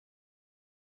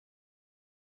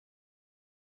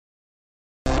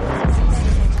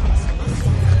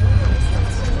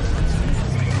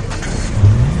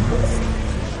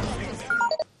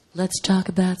Let's talk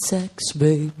about sex,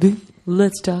 baby.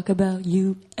 Let's talk about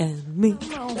you and me.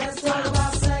 Let's talk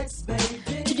about sex,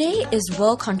 baby. Today is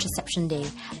World Contraception Day,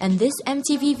 and this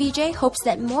MTV VJ hopes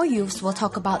that more youths will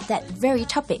talk about that very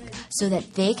topic so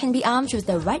that they can be armed with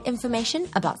the right information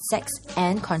about sex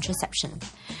and contraception.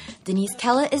 Denise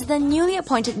Keller is the newly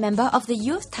appointed member of the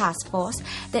Youth Task Force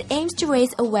that aims to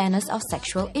raise awareness of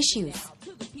sexual issues.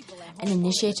 An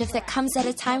initiative that comes at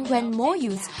a time when more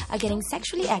youths are getting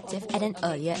sexually active at an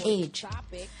earlier age.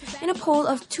 In a poll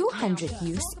of 200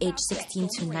 youths aged 16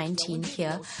 to 19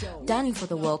 here, done for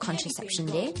the World Contraception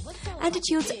Day,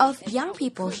 attitudes of young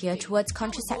people here towards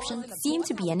contraception seem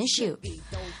to be an issue.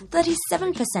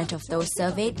 37% of those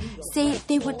surveyed say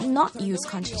they would not use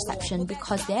contraception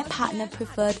because their partner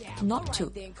preferred not to,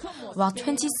 while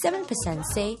 27%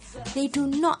 say they do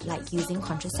not like using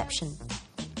contraception.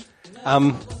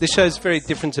 This shows very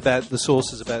different about the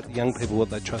sources about young people, what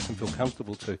they trust and feel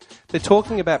comfortable to. They're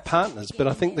talking about partners, but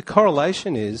I think the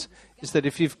correlation is that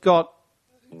if you've got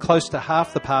close to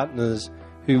half the partners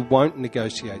who won't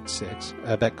negotiate sex,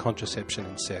 about contraception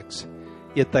and sex,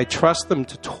 yet they trust them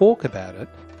to talk about it,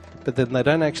 but then they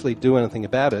don't actually do anything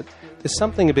about it, there's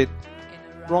something a bit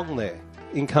wrong there.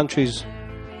 In countries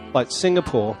like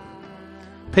Singapore,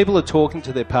 people are talking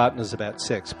to their partners about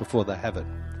sex before they have it.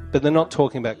 But they're not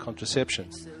talking about contraception.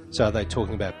 So are they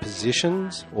talking about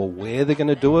positions or where they're going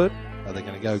to do it? Are they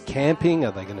going to go camping?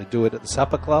 Are they going to do it at the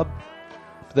supper club?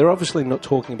 But they're obviously not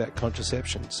talking about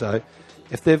contraception. So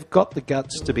if they've got the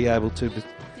guts to be able to,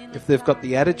 if they've got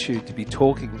the attitude to be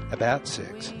talking about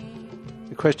sex,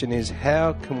 the question is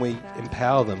how can we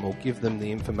empower them or give them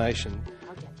the information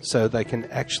so they can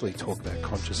actually talk about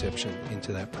contraception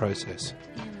into that process?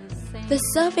 The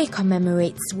survey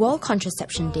commemorates World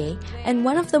Contraception Day, and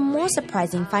one of the more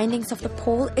surprising findings of the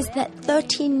poll is that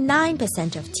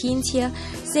 39% of teens here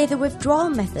say the withdrawal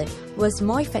method was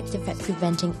more effective at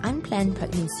preventing unplanned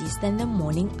pregnancies than the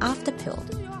morning after pill.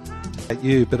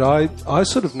 But I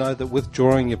sort of know that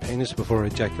withdrawing your penis before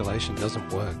ejaculation doesn't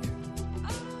work.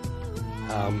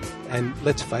 And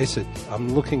let's face it,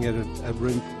 I'm looking at a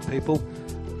room of people,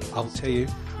 I'll tell you,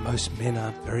 most men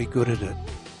aren't very good at it.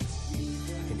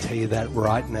 Tell you that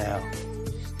right now.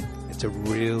 It's a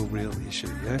real issue,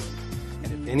 yeah?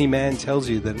 And if any man tells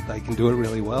you that they can do it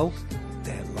really well,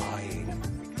 they're lying.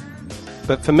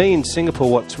 But for me in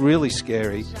Singapore, what's really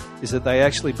scary is that they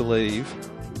actually believe,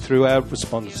 through our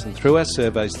respondents and through our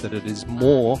surveys, that it is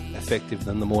more effective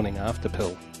than the morning after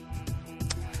pill.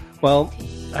 Well,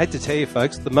 I hate to tell you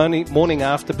folks, the morning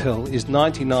after pill is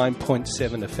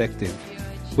 99.7 effective.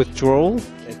 Withdrawal,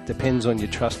 it depends on your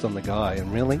trust on the guy,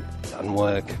 and really, it doesn't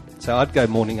work. So I'd go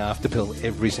morning after pill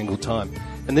every single time.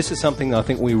 And this is something I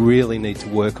think we really need to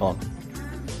work on.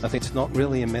 I think it's not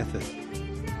really a method.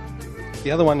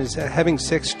 The other one is having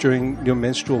sex during your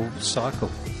menstrual cycle.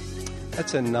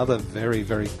 That's another very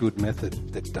good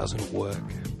method that doesn't work.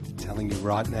 I'm telling you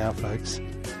right now, folks.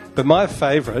 But my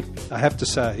favourite, I have to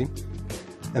say,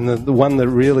 and the one that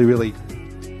really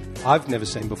I've never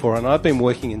seen before, and I've been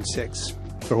working in sex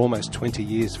for almost 20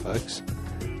 years, folks.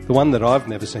 The one that I've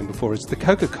never seen before is the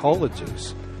Coca-cola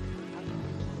juice.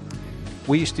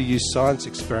 We used to use science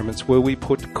experiments where we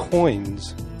put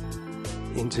coins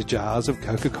into jars of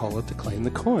Coca-Cola to clean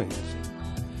the coins.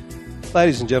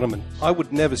 Ladies and gentlemen, I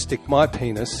would never stick my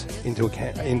penis into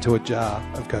a jar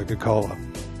of Coca-Cola.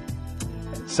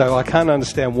 So I can't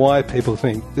understand why people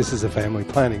think this is a family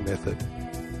planning method.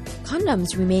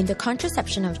 Condoms remain the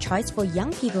contraception of choice for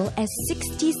young people as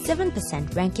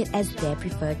 67% rank it as their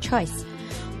preferred choice.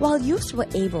 While youths were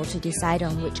able to decide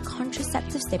on which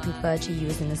contraceptives they prefer to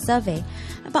use in the survey,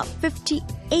 about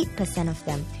 58% of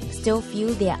them still feel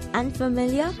they are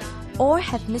unfamiliar or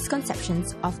have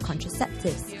misconceptions of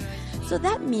contraceptives. So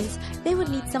that means they would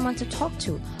need someone to talk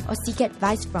to or seek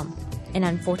advice from. And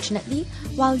unfortunately,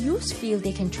 while youths feel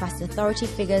they can trust authority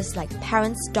figures like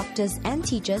parents, doctors and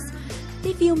teachers,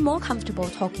 they feel more comfortable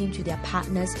talking to their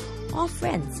partners or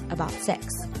friends about sex.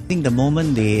 I think the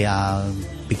moment they are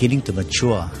beginning to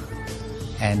mature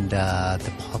and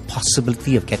the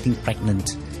possibility of getting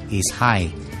pregnant is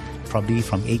high, probably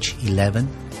from age 11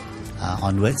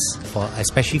 onwards.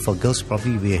 Especially for girls,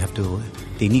 probably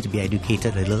they need to be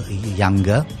educated a little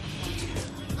younger.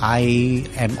 I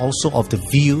am also of the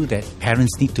view that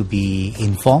parents need to be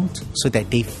informed so that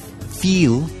they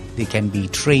feel they can be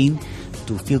trained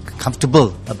to feel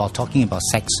comfortable about talking about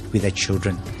sex with their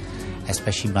children,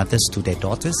 especially mothers to their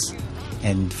daughters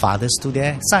and fathers to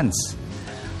their sons.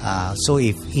 So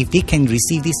if they can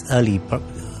receive this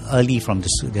early from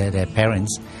their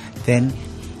parents, then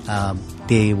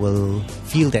they will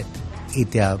feel that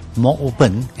they are more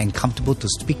open and comfortable to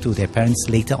speak to their parents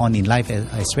later on in life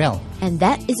as well. And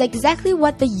that is exactly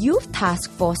what the Youth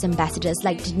Task Force ambassadors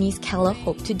like Denise Keller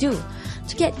hope to do,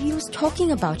 to get youths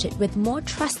talking about it with more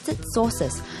trusted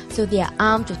sources so they are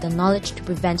armed with the knowledge to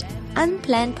prevent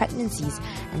unplanned pregnancies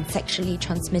and sexually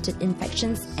transmitted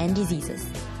infections and diseases.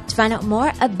 To find out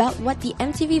more about what the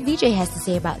MTV VJ has to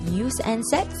say about youth and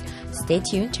sex, stay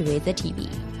tuned to Raise the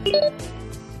TV.